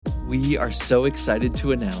We are so excited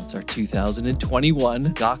to announce our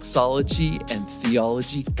 2021 Doxology and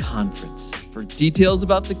Theology Conference. For details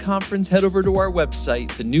about the conference, head over to our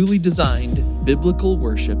website, the newly designed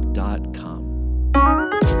biblicalworship.com.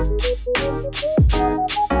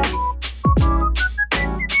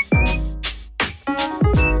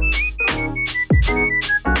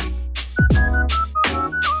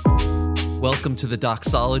 Welcome to the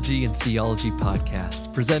Doxology and Theology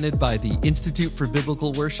Podcast, presented by the Institute for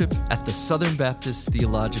Biblical Worship at the Southern Baptist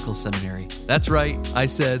Theological Seminary. That's right, I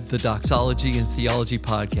said the Doxology and Theology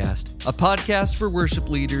Podcast, a podcast for worship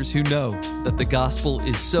leaders who know that the gospel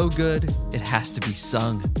is so good, it has to be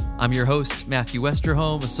sung. I'm your host, Matthew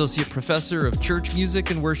Westerholm, Associate Professor of Church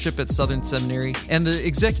Music and Worship at Southern Seminary and the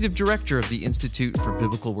Executive Director of the Institute for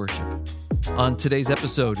Biblical Worship. On today's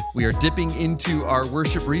episode, we are dipping into our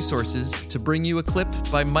worship resources to bring you a clip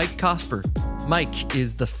by Mike Cosper. Mike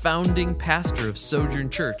is the founding pastor of Sojourn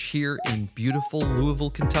Church here in beautiful Louisville,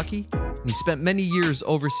 Kentucky. He spent many years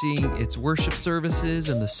overseeing its worship services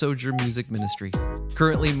and the Sojourn Music Ministry.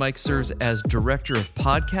 Currently, Mike serves as Director of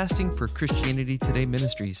Podcasting for Christianity Today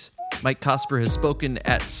Ministries. Mike Cosper has spoken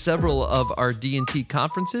at several of our D&T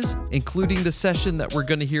conferences, including the session that we're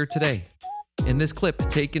going to hear today. In this clip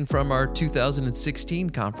taken from our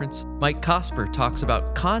 2016 conference, Mike Cosper talks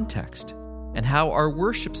about context and how our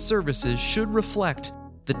worship services should reflect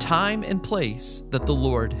the time and place that the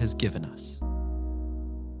Lord has given us.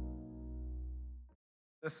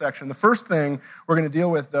 This section, the first thing we're going to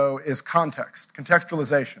deal with, though, is context,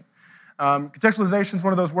 contextualization. Contextualization is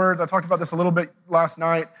one of those words, I talked about this a little bit last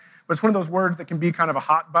night, but it's one of those words that can be kind of a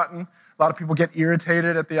hot button. A lot of people get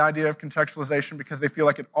irritated at the idea of contextualization because they feel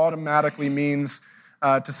like it automatically means,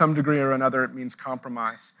 to some degree or another, it means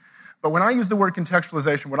compromise. But when I use the word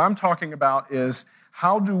contextualization, what I'm talking about is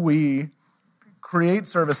how do we create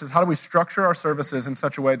services, how do we structure our services in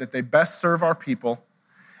such a way that they best serve our people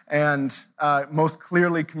and most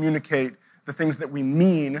clearly communicate the things that we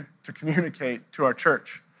mean to communicate to our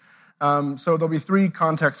church. So there'll be three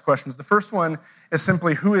context questions. The first one is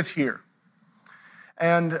simply, who is here?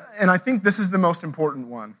 And I think this is the most important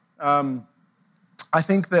one. I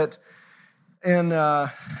think that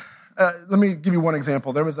let me give you one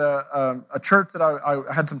example. There was a church that I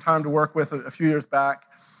had some time to work with a few years back,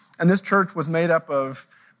 and this church was made up of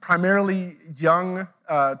primarily young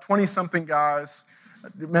 20-something guys,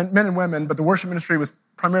 men and women, but the worship ministry was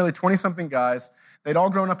primarily 20-something guys. They'd all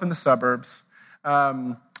grown up in the suburbs.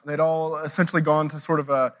 They'd all essentially gone to sort of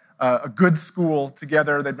a good school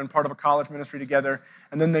together. They'd been part of a college ministry together.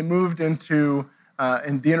 And then they moved into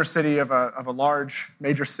in the inner city of a large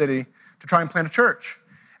major city to try and plant a church.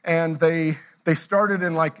 And they started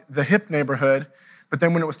in like the hip neighborhood, but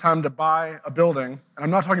then when it was time to buy a building, and I'm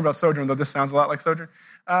not talking about Sojourn, though this sounds a lot like Sojourn,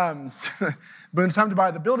 but when it's time to buy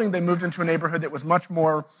the building, they moved into a neighborhood that was much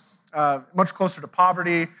closer to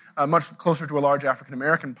poverty, much closer to a large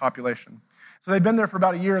African-American population. So they'd been there for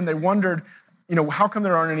about a year, and they wondered, how come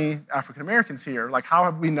there aren't any African-Americans here? Like, how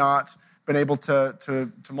have we not been able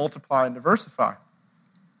to multiply and diversify?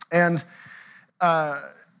 And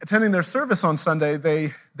attending their service on Sunday,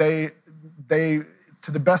 they,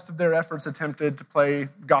 to the best of their efforts, attempted to play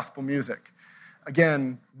gospel music.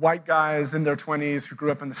 Again, white guys in their 20s who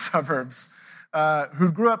grew up in the suburbs,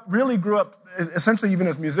 who grew up essentially even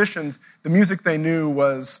as musicians. The music they knew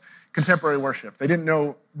was contemporary worship. They didn't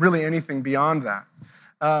know really anything beyond that.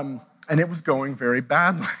 And it was going very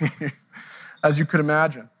badly, as you could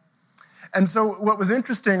imagine. And so what was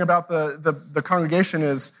interesting about the congregation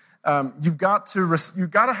is you've got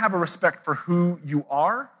to have a respect for who you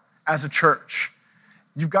are as a church.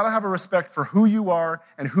 You've got to have a respect for who you are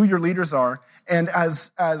and who your leaders are, and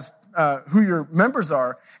as who your members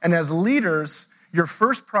are. And as leaders, your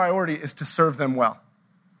first priority is to serve them well.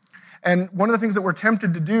 And one of the things that we're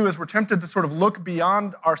tempted to do is we're tempted to sort of look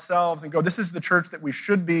beyond ourselves and go, this is the church that we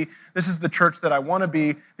should be. This is the church that I want to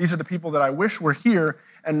be. These are the people that I wish were here.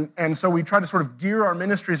 And so we try to sort of gear our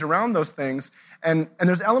ministries around those things. And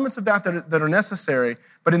there's elements of that are necessary.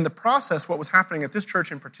 But in the process, what was happening at this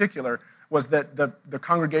church in particular was that the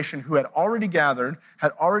congregation who had already gathered,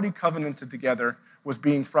 had already covenanted together, was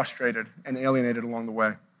being frustrated and alienated along the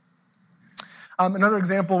way. Another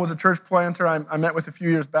example was a church planter I met with a few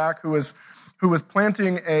years back who was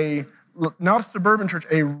planting not a suburban church,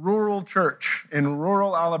 a rural church in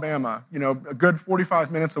rural Alabama, a good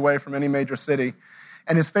 45 minutes away from any major city.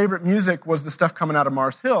 And his favorite music was the stuff coming out of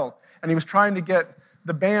Mars Hill. And he was trying to get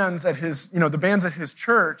the bands at his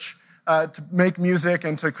church to make music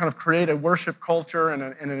and to kind of create a worship culture and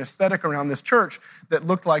an aesthetic around this church that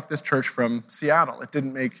looked like this church from Seattle. It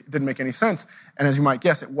didn't make any sense. And as you might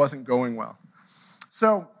guess, it wasn't going well.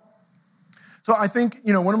 So So I think,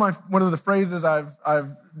 one of the phrases I've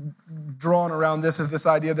drawn around this is this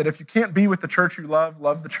idea that if you can't be with the church you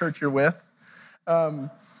love the church you're with.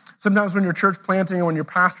 Sometimes when you're church planting and when you're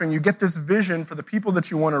pastoring, you get this vision for the people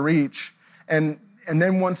that you want to reach, and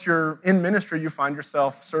then once you're in ministry, you find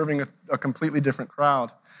yourself serving a completely different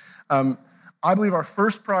crowd. I believe our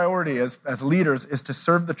first priority as leaders is to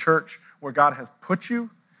serve the church where God has put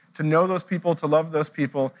you, to know those people, to love those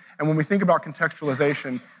people. And when we think about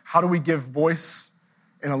contextualization, how do we give voice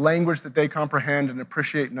in a language that they comprehend and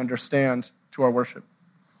appreciate and understand to our worship?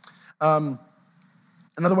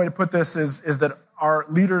 Another way to put this is that our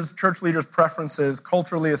leaders, church leaders' preferences,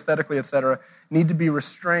 culturally, aesthetically, etc., need to be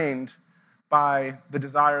restrained by the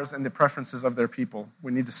desires and the preferences of their people.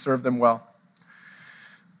 We need to serve them well.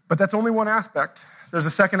 But that's only one aspect. There's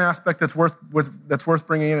a second aspect that's worth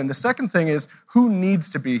bringing in. And the second thing is, who needs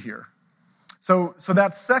to be here? So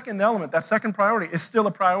that second element, that second priority is still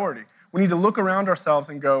a priority. We need to look around ourselves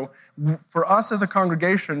and go, for us as a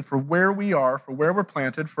congregation, for where we are, for where we're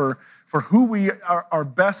planted, for who we are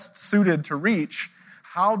best suited to reach,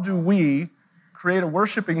 how do we create a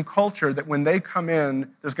worshiping culture that when they come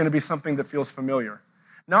in, there's going to be something that feels familiar?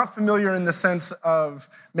 Not familiar in the sense of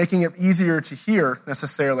making it easier to hear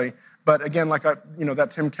necessarily, but again, like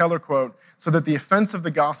that Tim Keller quote, so that the offense of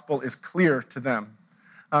the gospel is clear to them.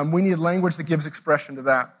 We need language that gives expression to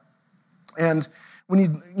that. And we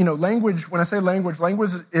need, language, when I say language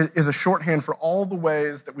is a shorthand for all the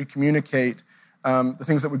ways that we communicate the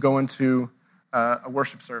things that would go into a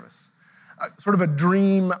worship service. Sort of a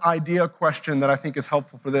dream idea question that I think is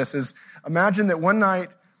helpful for this is, imagine that one night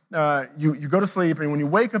you go to sleep, and when you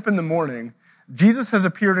wake up in the morning, Jesus has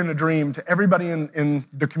appeared in a dream to everybody in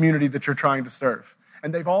the community that you're trying to serve,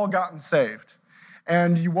 and they've all gotten saved.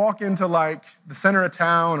 And you walk into like the center of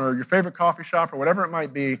town or your favorite coffee shop or whatever it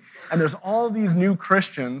might be, and there's all these new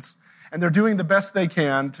Christians, and they're doing the best they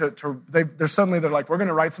can they're like, we're going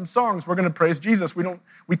to write some songs, we're going to praise Jesus,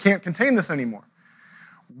 we can't contain this anymore.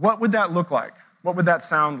 What would that look like? What would that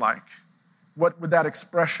sound like? What would that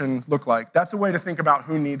expression look like? That's a way to think about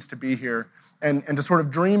who needs to be here and to sort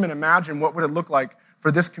of dream and imagine what would it look like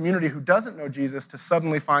for this community who doesn't know Jesus to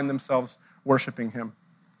suddenly find themselves worshiping him.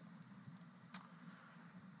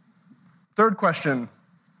 Third question,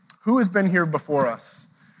 who has been here before us?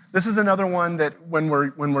 This is another one that when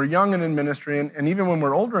we're young and in ministry, and even when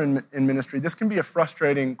we're older in ministry, this can be a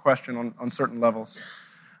frustrating question on certain levels.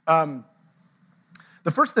 The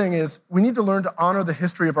first thing is we need to learn to honor the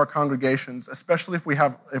history of our congregations, especially if we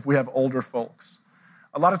have older folks.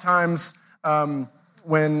 A lot of times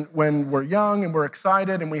when we're young and we're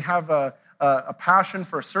excited and we have a passion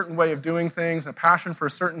for a certain way of doing things, a passion for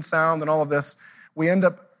a certain sound and all of this, we end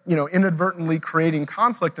up inadvertently creating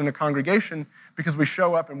conflict in a congregation because we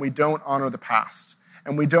show up and we don't honor the past.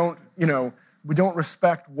 And we don't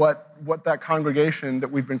respect what that congregation that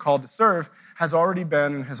we've been called to serve has already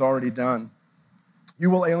been and has already done. You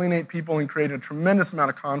will alienate people and create a tremendous amount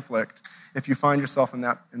of conflict if you find yourself in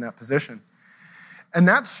that position. And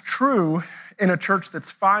that's true in a church that's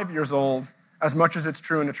 5 years old as much as it's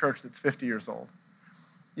true in a church that's 50 years old.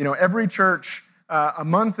 Every church, a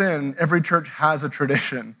month in, every church has a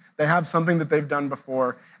tradition. They have something that they've done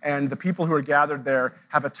before, and the people who are gathered there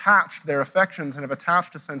have attached their affections and have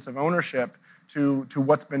attached a sense of ownership to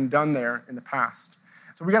what's been done there in the past.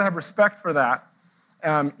 So we got to have respect for that.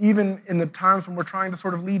 Even in the times when we're trying to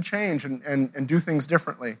sort of lead change and do things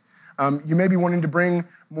differently. You may be wanting to bring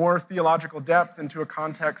more theological depth into a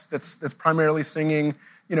context that's primarily singing,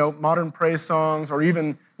 modern praise songs or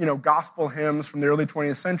even, gospel hymns from the early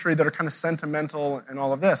 20th century that are kind of sentimental and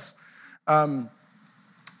all of this.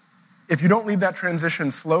 If you don't lead that transition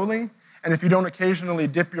slowly, and if you don't occasionally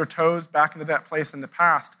dip your toes back into that place in the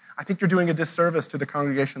past, I think you're doing a disservice to the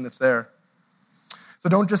congregation that's there. So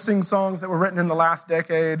don't just sing songs that were written in the last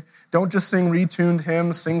decade. Don't just sing retuned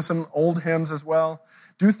hymns. Sing some old hymns as well.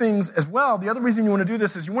 Do things as well. The other reason you want to do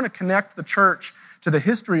this is you want to connect the church to the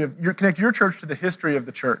history connect your church to the history of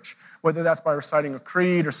the church, whether that's by reciting a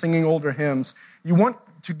creed or singing older hymns. You want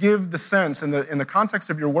to give the sense in the context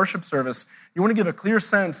of your worship service, you want to give a clear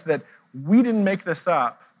sense that we didn't make this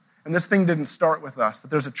up and this thing didn't start with us, that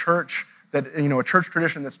there's a church a church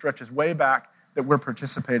tradition that stretches way back that we're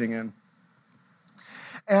participating in.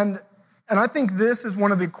 And I think this is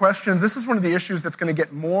one of the questions, this is one of the issues that's going to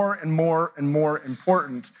get more and more and more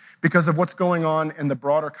important because of what's going on in the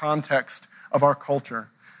broader context of our culture.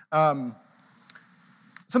 Something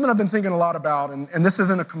I've been thinking a lot about, and this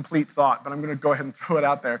isn't a complete thought, but I'm going to go ahead and throw it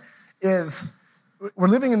out there, is we're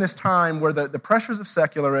living in this time where the pressures of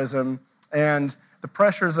secularism and the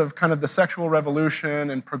pressures of kind of the sexual revolution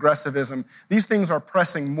and progressivism, these things are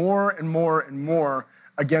pressing more and more and more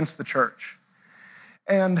against the church.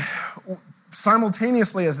 And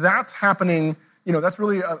simultaneously, as that's happening, that's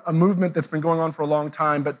really a movement that's been going on for a long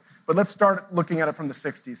time, but let's start looking at it from the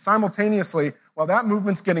 60s. Simultaneously, while that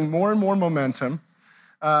movement's getting more and more momentum,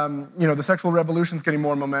 the sexual revolution's getting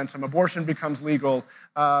more momentum, abortion becomes legal,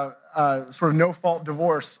 sort of no-fault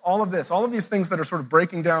divorce, all of these things that are sort of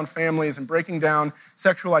breaking down families and breaking down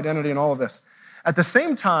sexual identity and all of this. At the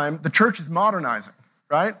same time, the church is modernizing,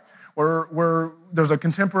 right? Where there's a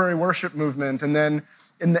contemporary worship movement, and then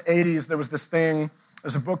in the 80s, there was this thing.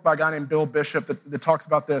 There's a book by a guy named Bill Bishop that talks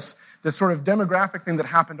about this sort of demographic thing that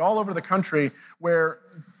happened all over the country where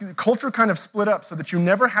culture kind of split up so that you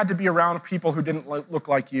never had to be around people who didn't look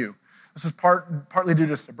like you. This is partly due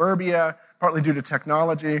to suburbia, partly due to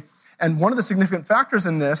technology. And one of the significant factors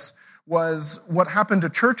in this was what happened to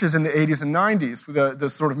churches in the 80s and 90s with the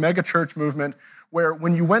sort of mega church movement where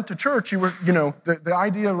when you went to church, you were, the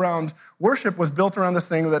idea around worship was built around this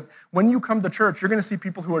thing that when you come to church, you're going to see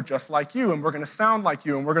people who are just like you, and we're going to sound like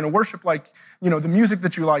you, and we're going to worship like, the music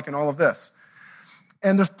that you like and all of this.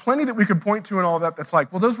 And there's plenty that we could point to and all of that that's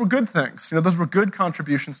like, well, those were good things. Those were good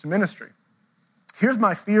contributions to ministry. Here's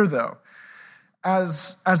my fear, though.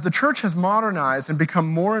 As the church has modernized and become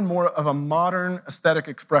more and more of a modern aesthetic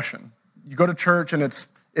expression, you go to church and it's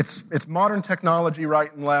modern technology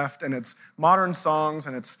right and left, and it's modern songs,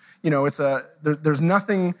 and there's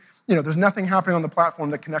nothing happening on the platform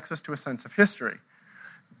that connects us to a sense of history.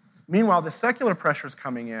 Meanwhile, the secular pressure is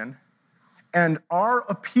coming in, and our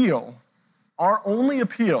only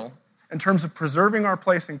appeal in terms of preserving our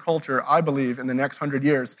place in culture, I believe, in the next 100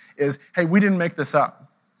 years, is, hey, we didn't make this up,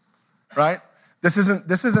 right? This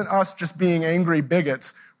isn't us just being angry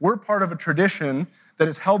bigots. We're part of a tradition that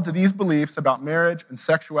is held to these beliefs about marriage and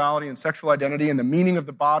sexuality and sexual identity and the meaning of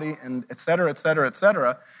the body and et cetera,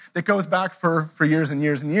 that goes back for years and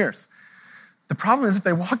years and years. The problem is if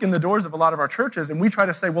they walk in the doors of a lot of our churches and we try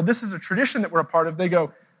to say, well, this is a tradition that we're a part of, they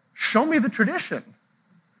go, show me the tradition.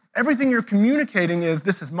 Everything you're communicating is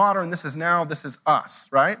this is modern, this is now, this is us,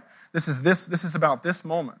 right? This is about this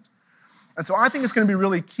moment. And so I think it's going to be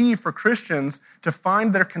really key for Christians to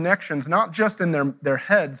find their connections, not just in their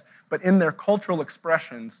heads, but in their cultural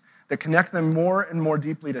expressions that connect them more and more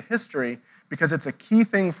deeply to history, because it's a key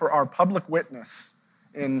thing for our public witness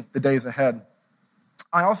in the days ahead.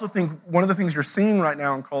 I also think one of the things you're seeing right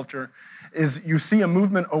now in culture is you see a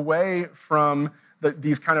movement away from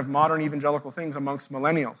these kind of modern evangelical things amongst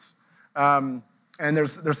millennials. And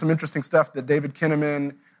there's some interesting stuff that David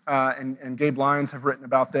Kinnaman and Gabe Lyons have written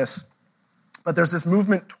about this. But there's this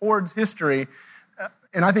movement towards history,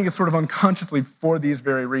 and I think it's sort of unconsciously for these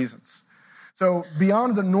very reasons. So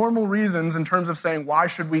beyond the normal reasons in terms of saying why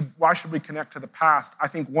should we connect to the past, I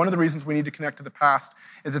think one of the reasons we need to connect to the past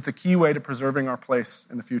is it's a key way to preserving our place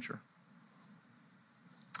in the future.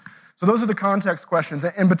 So those are the context questions.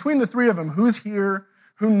 And between the three of them, who's here,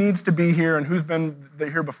 who needs to be here, and who's been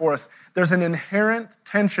here before us, there's an inherent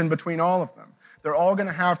tension between all of them. They're all going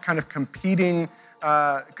to have kind of competing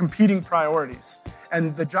priorities.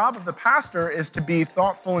 And the job of the pastor is to be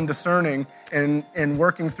thoughtful and discerning in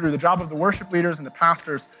working through. The job of the worship leaders and the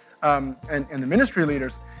pastors and the ministry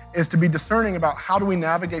leaders is to be discerning about how do we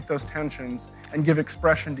navigate those tensions and give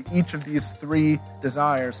expression to each of these three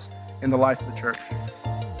desires in the life of the church.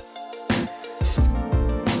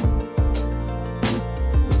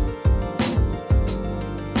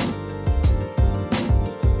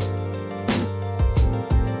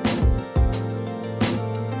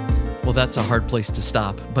 Well, that's a hard place to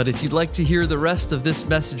stop, but if you'd like to hear the rest of this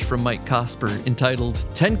message from Mike Cosper entitled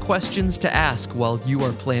 10 Questions to Ask While You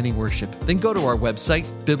Are Planning Worship, then go to our website,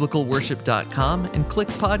 biblicalworship.com, and click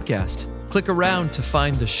podcast. Click around to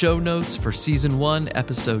find the show notes for Season 1,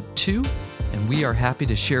 Episode 2, and we are happy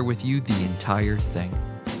to share with you the entire thing.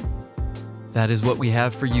 That is what we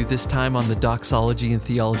have for you this time on the Doxology and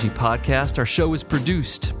Theology podcast. Our show is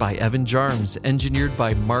produced by Evan Jarms, engineered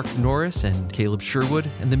by Mark Norris and Caleb Sherwood,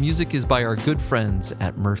 and the music is by our good friends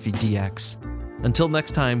at Murphy DX. Until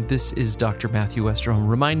next time, this is Dr. Matthew Westerholm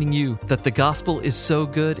reminding you that the gospel is so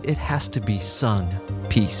good it has to be sung.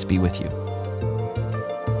 Peace be with you.